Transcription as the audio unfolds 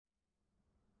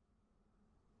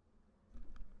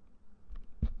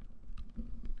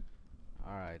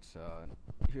Alright,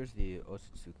 so here's the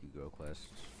Otsutsuki girl quest,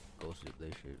 Ghosted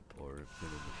Glacier, or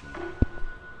Vending Machine.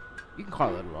 You can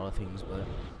call it a lot of things, but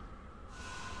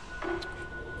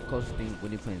the closest thing,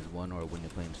 Winnie Plains 1 or Winnie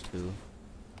Plains 2.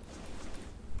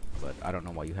 But I don't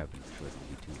know why you haven't tried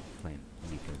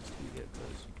Winnie Plains 2 yet,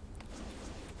 because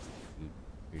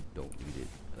you don't need it,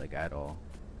 like, at all.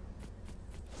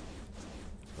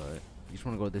 But you just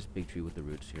want to go to this big tree with the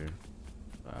roots here.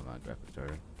 My graphics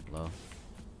are low.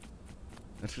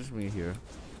 That's just me here.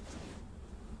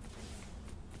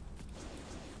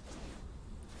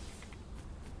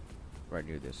 Right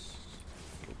near this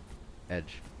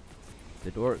edge.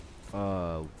 The door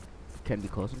can be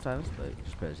closed sometimes, but you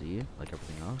just press E like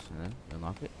everything else and then you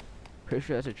unlock it. Pretty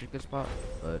sure that's a trinket spot,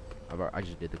 but I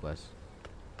just did the quest.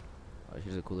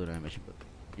 She's a cool little animation, but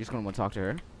you're just gonna want to talk to her,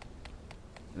 and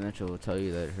then she'll tell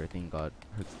you that her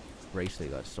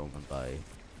bracelet got stolen by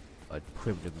a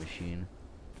primitive machine.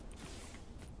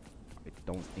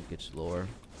 I don't think it's lore.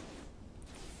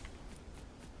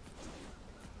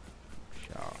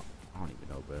 I don't even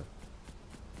know, bro.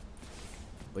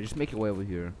 But just make your way over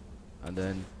here, and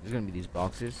then there's gonna be these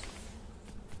boxes.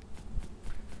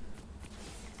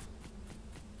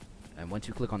 And once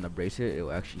you click on the bracelet, it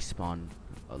will actually spawn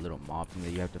a little mob thing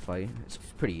that you have to fight. It's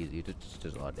pretty easy. It just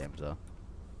does a lot of damage though.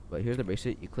 But here's the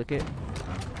bracelet. You click it.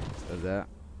 Does that.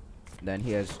 Then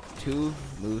he has two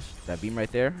moves. That beam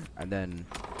right there, and then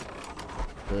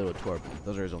the little tour beam.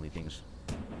 Those are his only things.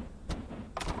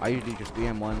 I usually just 3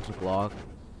 on 1s, block.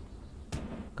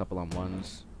 Couple on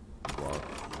 1s, block.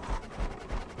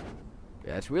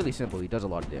 Yeah, it's really simple. He does a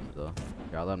lot of damage though.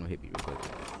 Here, I'll let him hit me real quick.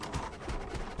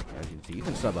 As you can see, you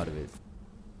can sub out of it.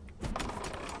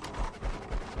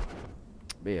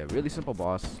 But yeah, really simple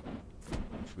boss.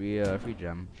 Free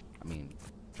gem. I mean,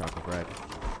 chocolate bread.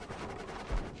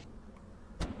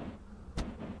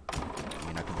 I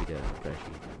mean, I can beat it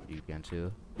especially. You can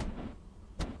too.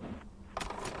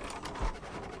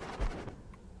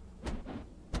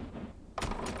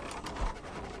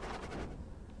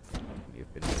 Let me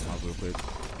finish this off real quick.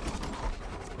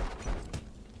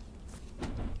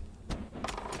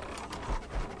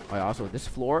 Oh, yeah, also, this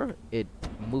floor, it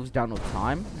moves down with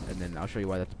time, and then I'll show you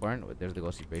why that's important. There's the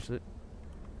ghosty bracelet.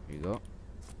 Here you go.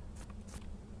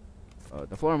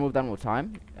 The floor will move down with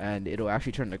time, and it'll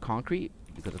actually turn to concrete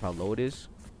because of how low it is.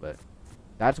 But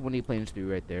that's Winnie Plains 3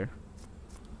 right there.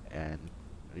 And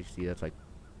as you see, that's like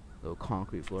a little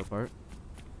concrete floor part.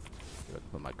 I can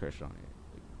put my cursor on it,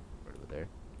 like right over there.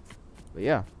 But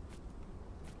yeah,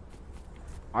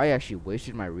 I actually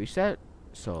wasted my reset,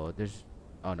 so there's.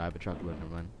 Oh no, I have a chocolate.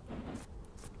 Never mind.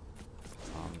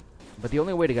 But the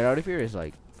only way to get out of here is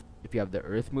like if you have the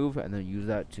earth move and then use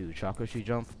that to chakra tree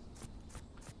jump,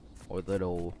 or the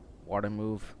little water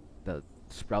move that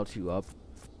sprouts you up,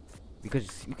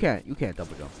 because you can't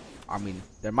double jump. I mean,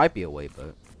 there might be a way,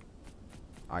 but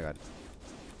I got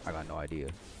no idea.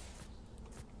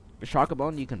 The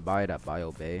Shakabone, you can buy it at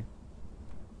Bio Bay,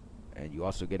 and you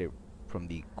also get it from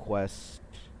the quest,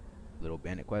 little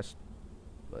bandit quest.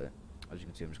 But as you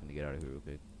can see, I'm just gonna get out of here real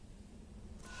quick.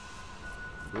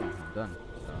 Boom, I'm done.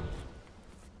 So,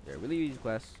 yeah, really easy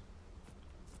quest.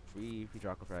 Free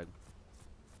chocolate frag.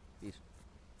 Peace.